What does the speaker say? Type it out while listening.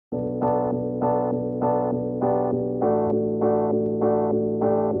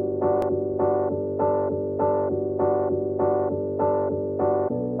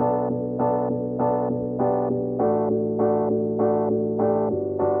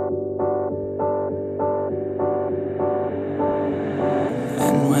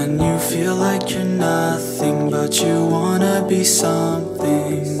feel like you're nothing, but you wanna be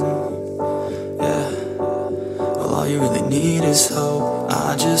something. Yeah. Well, all you really need is hope.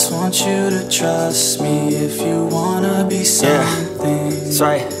 I just want you to trust me if you wanna be something. That's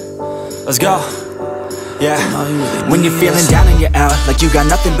right. Let's go. Yeah, when you're feeling down and you're out, like you got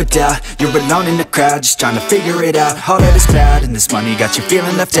nothing but doubt, you're alone in the crowd, just trying to figure it out. All of this cloud and this money got you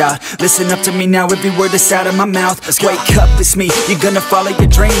feeling left out. Listen up to me now, every word that's out of my mouth. Wake up, it's me. You're gonna follow your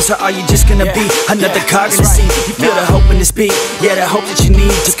dreams, or are you just gonna be another cog in the scene? You feel the hope in this beat, yeah, the hope that you need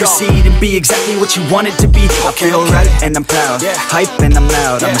to proceed and be exactly what you want it to be. I feel right and I'm proud, hype and I'm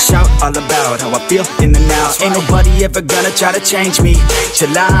loud. I'ma shout all about how I feel in the now. Ain't nobody ever gonna try to change me till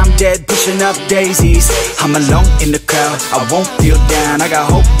I'm dead, pushing up daisies. I'm alone in the crowd, I won't feel down. I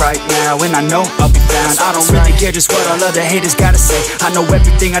got hope right now, and I know I'll be found. I don't really care just what all other haters gotta say. I know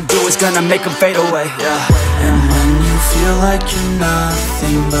everything I do is gonna make them fade away. And when you feel like you're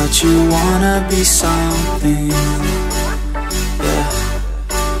nothing, but you wanna be something, yeah.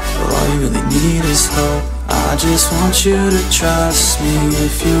 Well, all you really need is hope. I just want you to trust me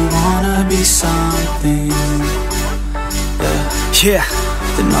if you wanna be something, yeah.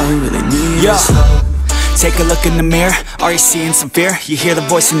 Then all you really need is hope. Take a look in the mirror, are you seeing some fear? You hear the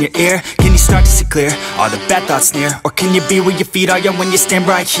voice in your ear, can you start to see clear? Are the bad thoughts near? Or can you be where your feet are, yeah, when you stand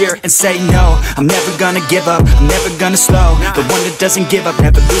right here and say no? I'm never gonna give up, I'm never gonna slow. The one that doesn't give up,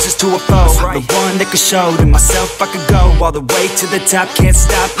 never loses to a foe. The one that could show to myself I could go all the way to the top, can't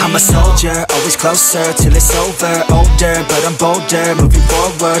stop me. I'm a soldier, always closer till it's over. Older, but I'm bolder, moving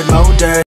forward, older.